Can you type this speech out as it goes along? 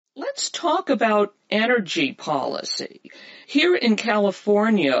let's talk about energy policy. Here in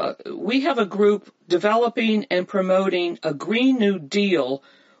California, we have a group developing and promoting a Green New Deal,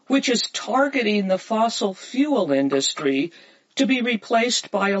 which is targeting the fossil fuel industry to be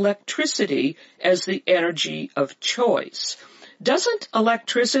replaced by electricity as the energy of choice. Doesn't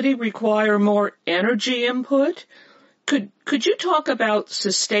electricity require more energy input? Could you talk about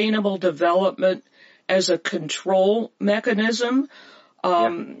sustainable development as a control mechanism?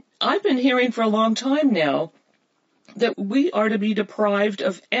 I've been hearing for a long time now that we are to be deprived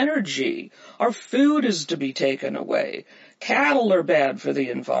of energy. Our food is to be taken away. Cattle are bad for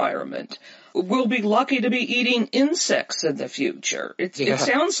the environment. We'll be lucky to be eating insects in the future. It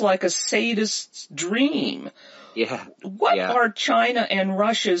sounds like a sadist's dream. What are China and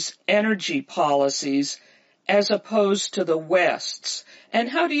Russia's energy policies as opposed to the West's? And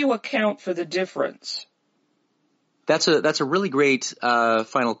how do you account for the difference? That's a really great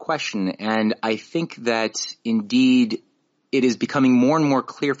final question, and I think that indeed it is becoming more and more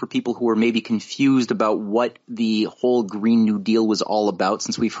clear for people who are maybe confused about what the whole Green New Deal was all about,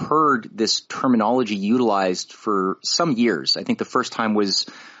 since we've heard this terminology utilized for some years. I think the first time was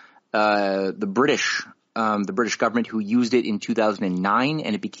the British government who used it in 2009,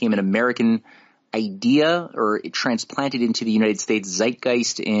 and it became an American idea, or it transplanted into the United States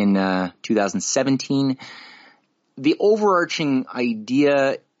zeitgeist in 2017. The overarching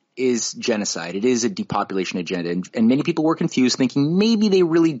idea is genocide. It is a depopulation agenda. And many people were confused, thinking maybe they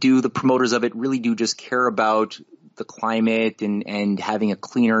really do, the promoters of it really do just care about the climate and having a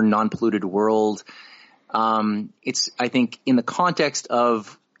cleaner, non-polluted world. It's, I think, in the context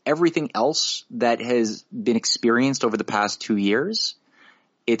of everything else that has been experienced over the past 2 years,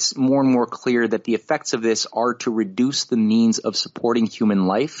 it's more and more clear that the effects of this are to reduce the means of supporting human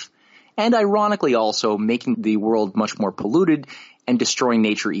life, and ironically also making the world much more polluted and destroying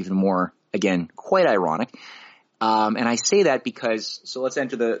nature even more. Again, quite ironic. And I say that because, so let's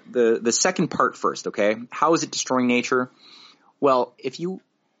enter the second part first, okay? How is it destroying nature? Well, if you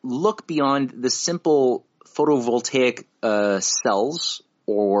look beyond the simple photovoltaic cells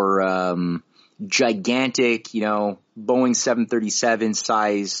or gigantic, Boeing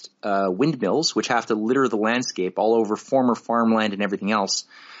 737-sized windmills, which have to litter the landscape all over former farmland and everything else,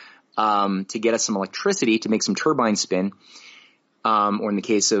 to get us some electricity to make some turbines spin, or in the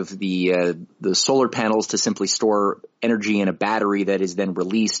case of the solar panels, to simply store energy in a battery that is then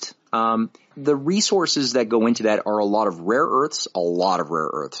released. The resources that go into that are a lot of rare earths.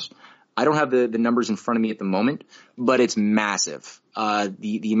 I don't have the numbers in front of me at the moment, but it's massive.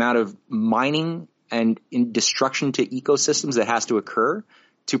 The amount of mining and destruction to ecosystems that has to occur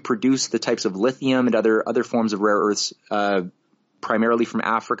to produce the types of lithium and other forms of rare earths, primarily from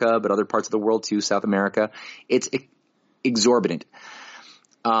Africa, but other parts of the world too, South America. It's exorbitant.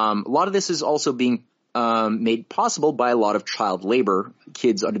 A lot of this is also being made possible by a lot of child labor,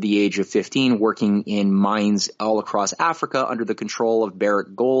 kids under the age of 15 working in mines all across Africa under the control of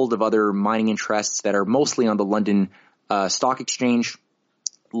Barrick Gold, of other mining interests that are mostly on the London Stock Exchange.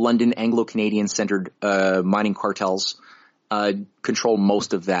 London Anglo-Canadian centered mining cartels control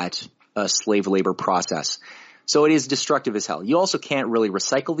most of that slave labor process. So it is destructive as hell. You also can't really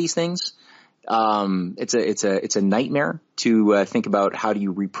recycle these things. It's a nightmare to think about how do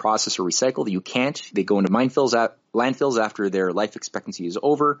you reprocess or recycle. You can't. They go into landfills after their life expectancy is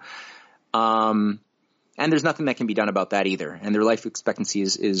over. And there's nothing that can be done about that either. And their life expectancy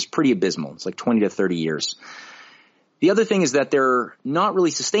is pretty abysmal. It's like 20 to 30 years. The other thing is that they're not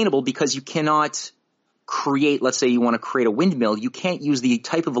really sustainable because you cannot create, let's say you want to create a windmill, you can't use the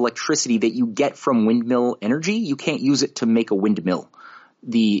type of electricity that you get from windmill energy. You can't use it to make a windmill.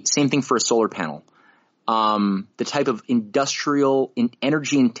 The same thing for a solar panel. The type of industrial,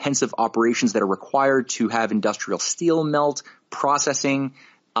 energy-intensive operations that are required to have industrial steel melt, processing,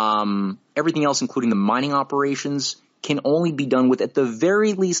 everything else, including the mining operations, can only be done with, at the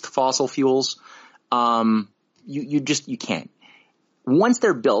very least, fossil fuels. You can't. Once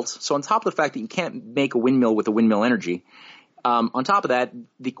they're built, so on top of the fact that you can't make a windmill with a windmill energy, on top of that,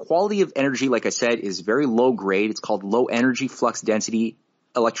 the quality of energy, like I said, is very low grade. It's called low energy flux density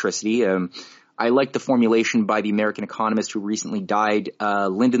electricity. I like the formulation by the American economist who recently died,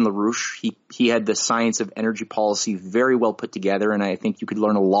 Lyndon LaRouche. He had the science of energy policy very well put together, and I think you could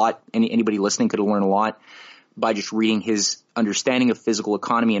learn a lot. Anybody listening could learn a lot by just reading his understanding of physical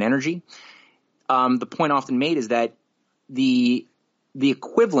economy and energy. The point often made is that the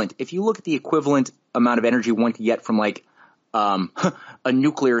equivalent, if you look at the equivalent amount of energy one can get from like a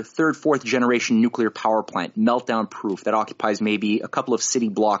nuclear third, fourth generation nuclear power plant, meltdown proof, that occupies maybe a couple of city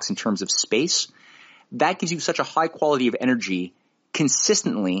blocks in terms of space, that gives you such a high quality of energy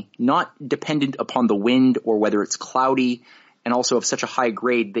consistently, not dependent upon the wind or whether it's cloudy, and also of such a high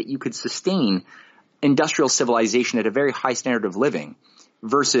grade that you could sustain industrial civilization at a very high standard of living,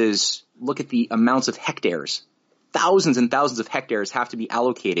 versus look at the amounts of hectares. Thousands and thousands of hectares have to be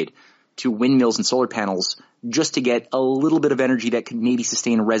allocated to windmills and solar panels just to get a little bit of energy that could maybe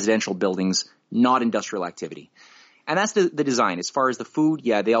sustain residential buildings, not industrial activity. And that's the design. As far as the food,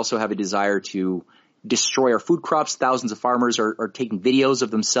 yeah, they also have a desire to destroy our food crops. Thousands of farmers are taking videos of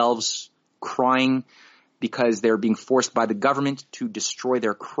themselves crying because they're being forced by the government to destroy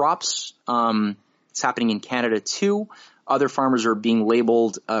their crops. It's happening in Canada too. Other farmers are being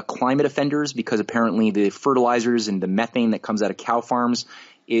labeled climate offenders because apparently the fertilizers and the methane that comes out of cow farms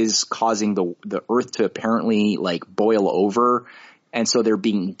is causing the earth to apparently like boil over. And so they're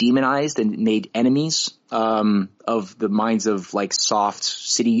being demonized and made enemies of the minds of like soft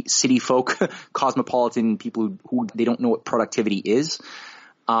city folk, cosmopolitan people who they don't know what productivity is.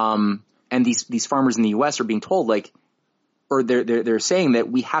 And these farmers in the U.S. are being told they're saying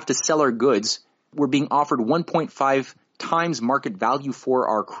that we have to sell our goods. We're being offered 1.5 times market value for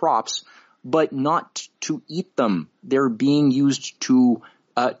our crops, but not to eat them. They're being used to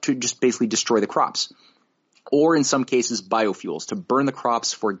just basically destroy the crops. Or in some cases, biofuels, to burn the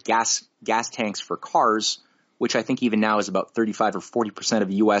crops for gas tanks for cars, which I think even now is about 35 or 40%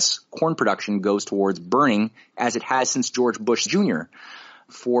 of U.S. corn production goes towards burning, as it has since George Bush Jr.,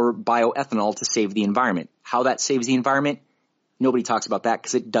 for bioethanol to save the environment. How that saves the environment? Nobody talks about that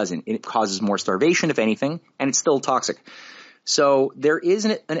because it doesn't. It causes more starvation, if anything, and it's still toxic. So there is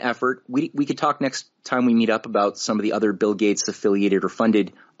an effort. We could talk next time we meet up about some of the other Bill Gates affiliated or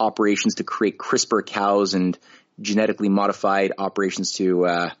funded operations to create CRISPR cows and genetically modified operations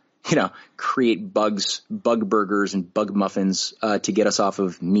to create bug burgers and bug muffins to get us off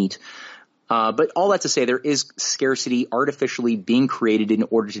of meat. But all that to say, there is scarcity artificially being created in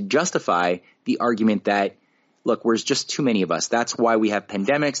order to justify the argument that, look, there's just too many of us. That's why we have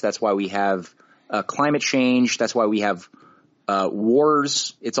pandemics. That's why we have climate change. That's why we have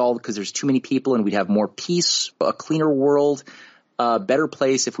wars. It's all because there's too many people, and we'd have more peace, a cleaner world, a better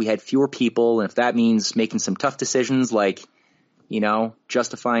place if we had fewer people. And if that means making some tough decisions like,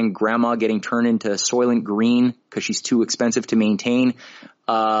 justifying grandma getting turned into Soylent Green because she's too expensive to maintain,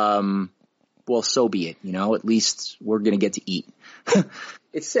 well, so be it. At least we're going to get to eat.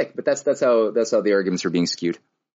 It's sick, but that's how the arguments are being skewed.